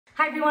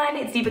Hi everyone,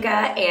 it's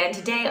Deepica, and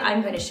today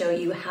I'm going to show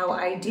you how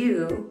I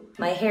do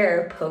my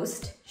hair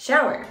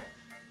post-shower.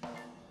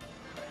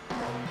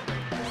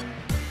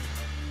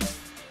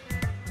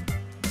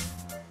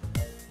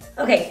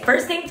 Okay,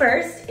 first thing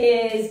first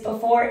is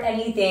before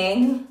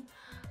anything,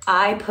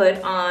 I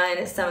put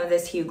on some of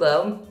this Hue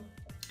Glow.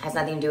 It has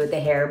nothing to do with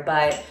the hair,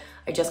 but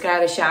I just got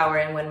out of the shower,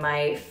 and when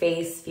my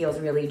face feels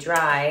really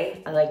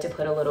dry, I like to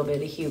put a little bit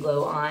of Hue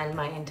Glow on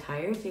my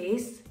entire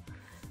face,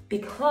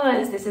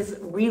 because this is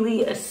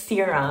really a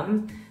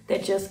serum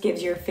that just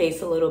gives your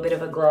face a little bit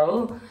of a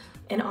glow.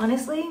 And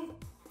honestly,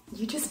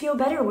 you just feel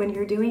better when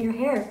you're doing your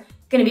hair.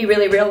 Gonna be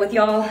really real with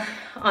y'all.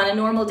 On a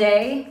normal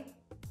day,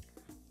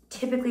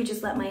 typically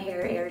just let my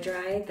hair air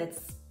dry.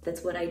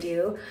 That's what I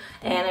do.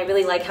 And I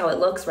really like how it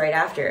looks right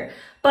after.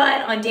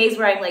 But on days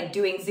where I'm like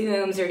doing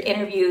Zooms or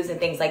interviews and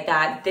things like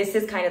that, this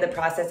is kind of the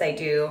process I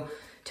do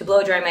to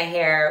blow dry my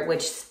hair,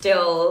 which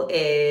still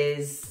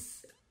is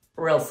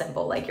real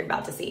simple, like you're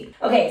about to see.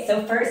 Okay,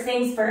 so first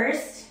things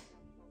first,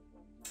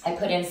 I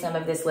put in some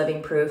of this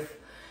Living Proof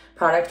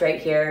product right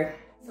here.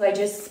 So I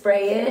just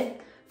spray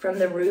it from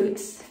the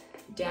roots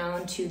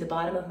down to the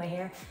bottom of my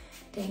hair.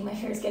 Dang, my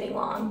hair's getting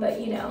long,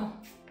 but you know,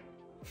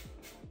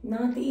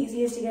 not the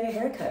easiest to get a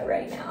haircut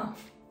right now.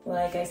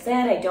 Like I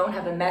said, I don't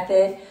have a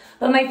method,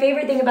 but my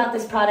favorite thing about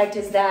this product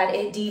is that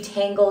it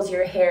detangles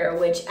your hair,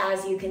 which,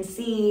 as you can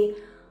see,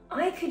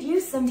 I could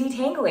use some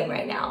detangling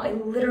right now. I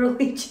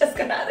literally just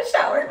got out of the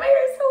shower and my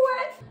hair is so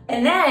wet.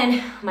 And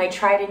then my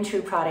tried and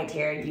true product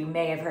here, you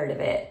may have heard of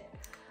it,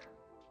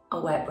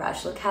 a wet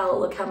brush. Look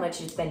how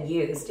much it's been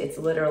used. It's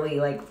literally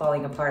like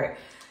falling apart.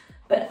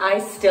 But I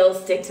still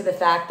stick to the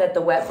fact that the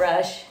wet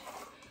brush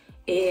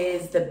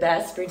is the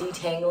best for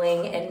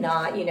detangling and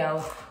not, you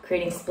know,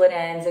 creating split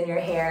ends in your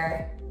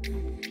hair.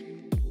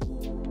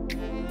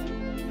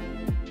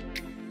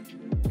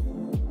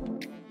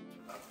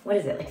 What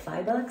is it, like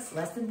 $5?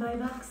 Less than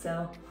 $5,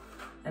 so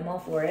I'm all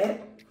for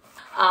it.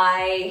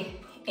 I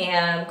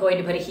am going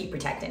to put a heat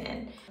protectant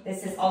in.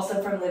 This is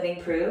also from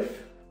Living Proof.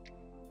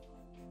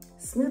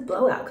 Smooth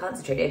blowout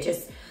concentrated.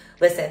 Just,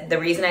 listen, the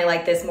reason I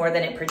like this more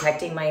than it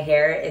protecting my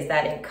hair is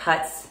that it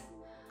cuts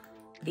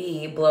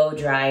the blow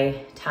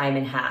dry time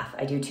in half.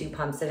 I do 2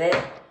 pumps of it,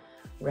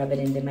 rub it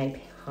into my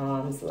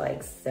palms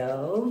like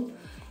so,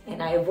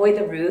 and I avoid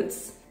the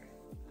roots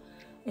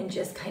and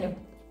just kind of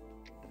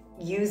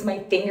use my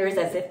fingers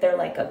as if they're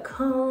like a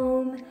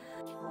comb.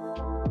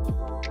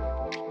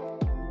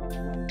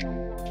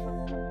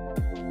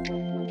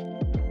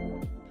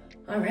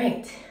 All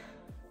right.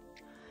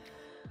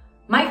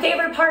 My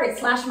favorite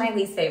part / my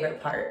least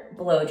favorite part,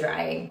 blow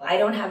drying. I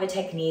don't have a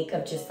technique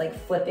of just like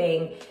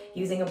flipping,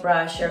 using a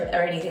brush or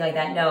anything like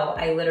that. No,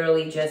 I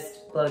literally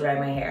just blow dry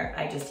my hair.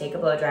 I just take a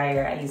blow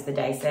dryer, I use the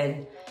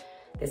Dyson,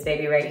 this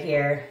baby right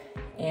here,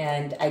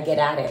 and I get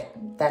at it.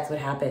 That's what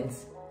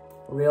happens.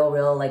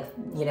 Real, like,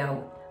 you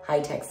know,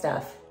 high-tech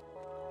stuff.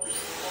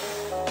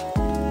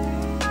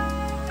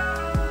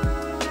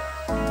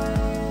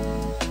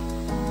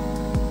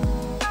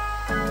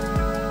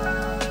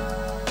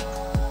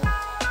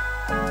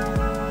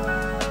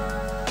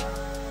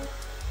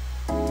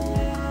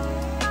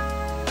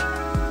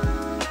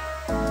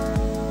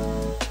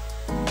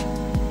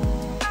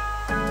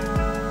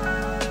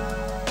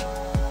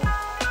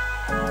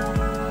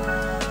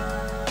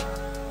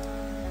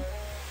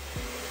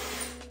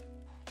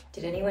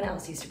 Did anyone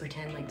else used to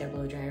pretend like their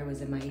blow dryer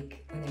was a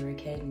mic when they were a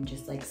kid and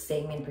just like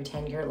sing and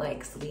pretend you're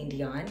like Celine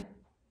Dion?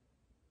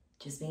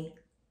 Just me?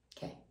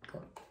 Okay,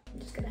 cool. I'm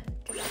just gonna.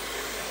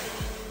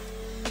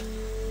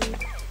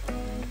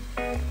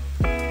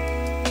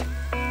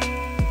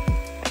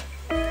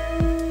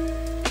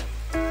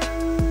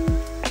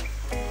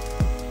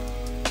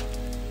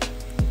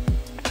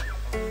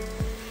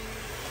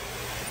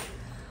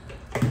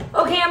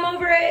 Okay, I'm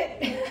over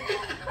it.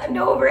 I'm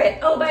over it.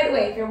 Oh, by the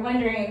way, if you're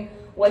wondering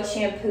what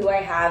shampoo I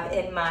have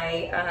in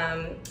my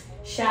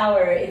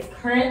shower, it's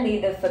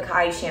currently the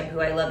Fakai shampoo.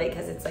 I love it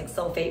because it's like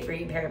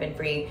sulfate-free,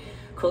 paraben-free,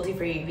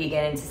 cruelty-free,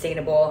 vegan, and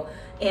sustainable.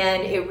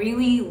 And it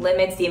really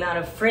limits the amount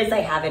of frizz I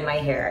have in my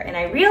hair. And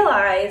I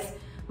realized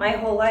my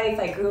whole life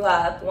I grew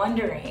up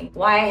wondering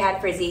why I had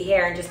frizzy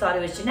hair and just thought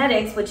it was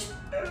genetics, which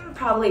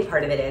probably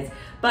part of it is.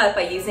 But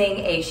by using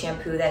a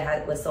shampoo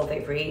that was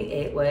sulfate-free,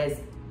 it was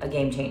a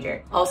game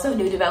changer. Also,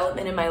 new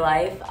development in my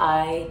life,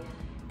 Deepica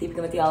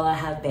Mutyala,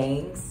 have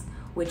bangs,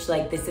 which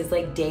like this is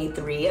like day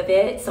 3 of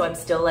it. So I'm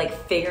still like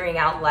figuring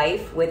out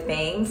life with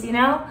bangs, you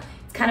know?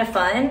 It's kind of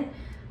fun,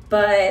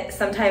 but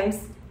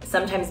sometimes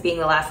being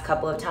the last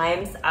couple of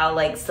times, I'll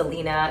like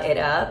Selena it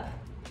up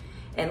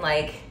and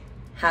like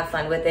have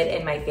fun with it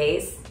in my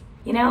face.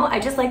 You know,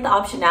 I just like the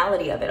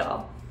optionality of it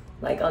all.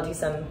 Like I'll do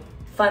some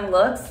fun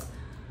looks,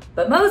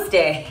 but most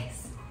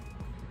days,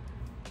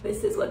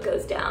 this is what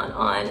goes down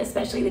on,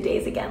 especially the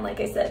days, again, like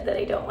I said, that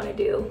I don't want to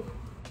do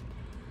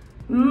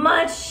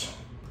much.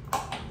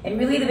 And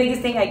really the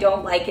biggest thing I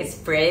don't like is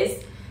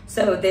frizz.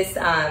 So this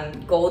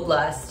Gold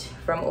Lust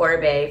from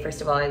Orbe, first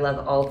of all, I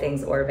love all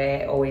things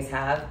Orbe, I always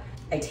have.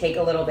 I take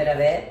a little bit of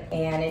it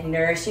and it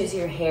nourishes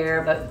your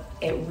hair, but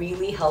it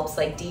really helps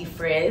like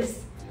defrizz.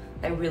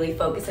 I really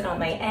focus it on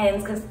my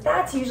ends because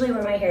that's usually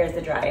where my hair is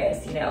the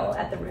driest, you know,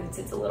 at the roots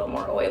it's a little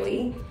more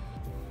oily.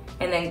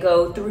 And then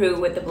go through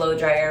with the blow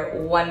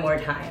dryer one more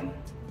time.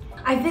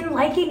 I've been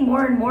liking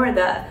more and more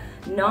the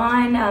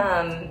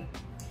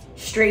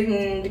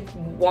straightened,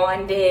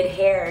 wanded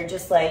hair,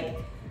 just a,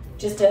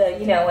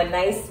 you know, a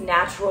nice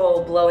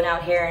natural blown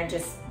out hair and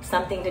just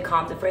something to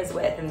calm the frizz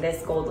with. And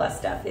this Gold Lust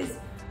stuff is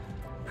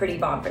pretty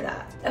bomb for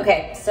that.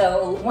 Okay,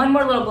 so one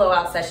more little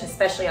blowout session,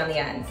 especially on the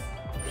ends.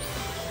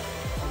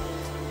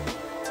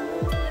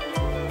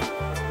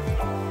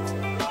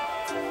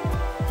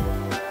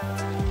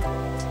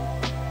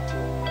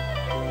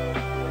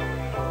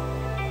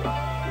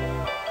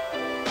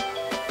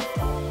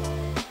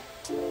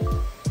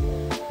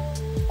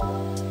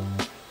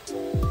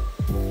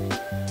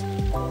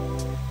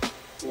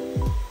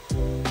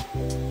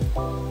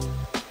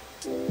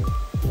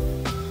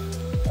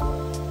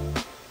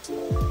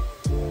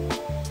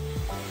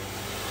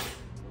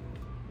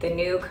 The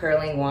new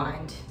curling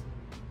wand,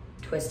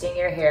 twisting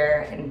your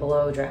hair and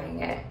blow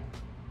drying it.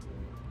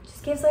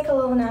 Just gives like a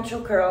little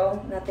natural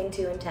curl, nothing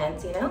too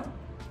intense, you know?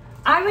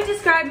 I would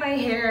describe my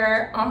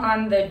hair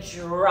on the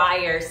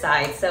drier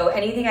side. So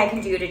anything I can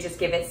do to just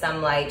give it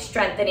some like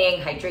strengthening,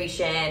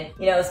 hydration,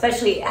 you know,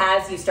 especially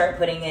as you start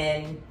putting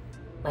in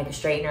like a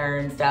straightener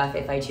and stuff,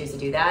 if I choose to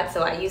do that.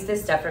 So I use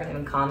this stuff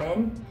from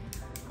Common.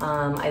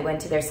 I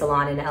went to their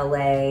salon in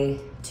LA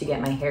to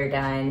get my hair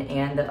done,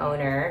 and the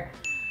owner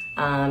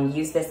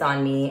used this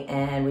on me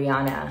and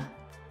Rihanna,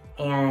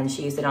 and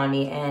she used it on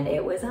me and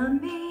it was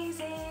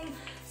amazing.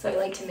 So I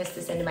like to mix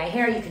this into my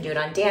hair. You can do it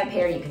on damp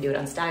hair, you can do it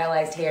on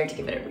stylized hair to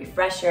give it a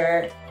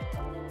refresher.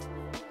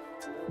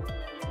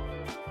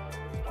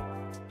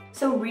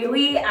 So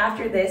really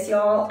after this,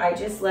 y'all, I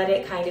just let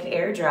it kind of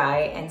air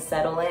dry and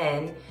settle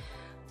in,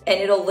 and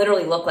it'll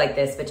literally look like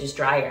this, but just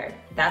drier.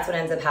 That's what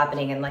ends up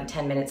happening in like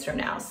 10 minutes from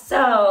now.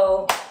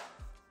 So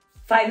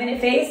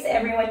 5-minute face,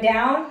 everyone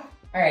down.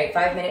 All right,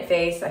 5-minute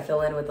face, I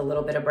fill in with a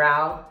little bit of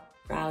brow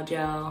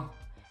gel.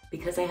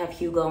 Because I have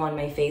Hue Glow on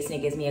my face and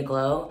it gives me a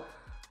glow,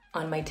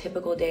 on my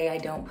typical day, I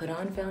don't put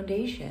on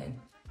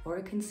foundation or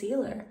a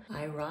concealer.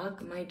 I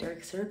rock my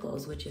dark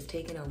circles, which has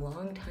taken a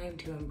long time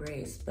to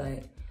embrace,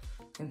 but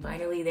I'm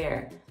finally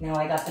there. Now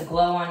I got the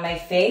glow on my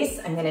face.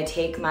 I'm gonna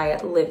take my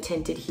lip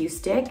tinted Hue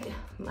stick,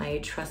 my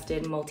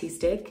trusted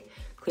multi-stick.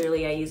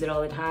 Clearly I use it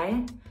all the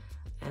time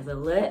as a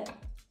lip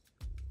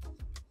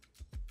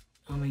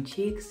on my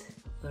cheeks.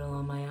 Little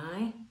on my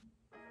eye,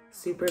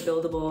 super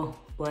buildable,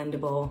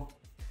 blendable.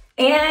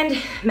 And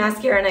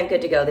mascara, and I'm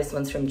good to go. This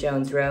one's from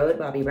Jones Road,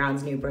 Bobbi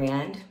Brown's new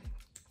brand.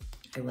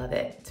 I love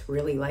it. It's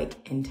really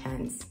like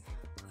intense.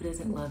 Who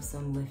doesn't love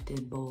some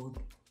lifted, bold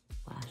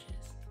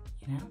lashes,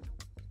 you know?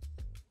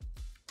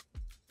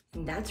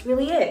 And that's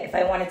really it. If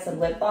I wanted some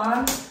lip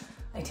balm,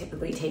 I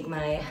typically take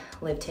my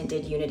lip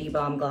tinted Unity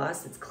Balm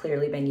Gloss. It's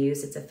clearly been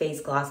used. It's a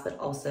face gloss, but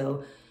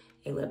also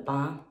a lip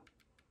balm.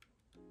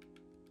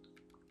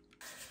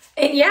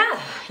 And yeah,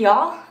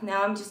 y'all,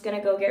 now I'm just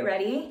gonna go get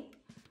ready.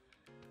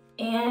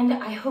 And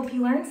I hope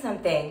you learned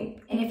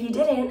something. And if you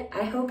didn't,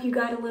 I hope you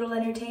got a little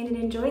entertained and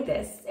enjoyed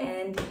this.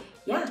 And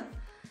yeah,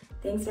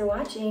 thanks for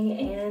watching.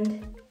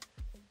 And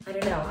I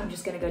don't know, I'm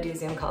just gonna go do a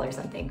Zoom call or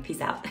something.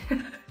 Peace out.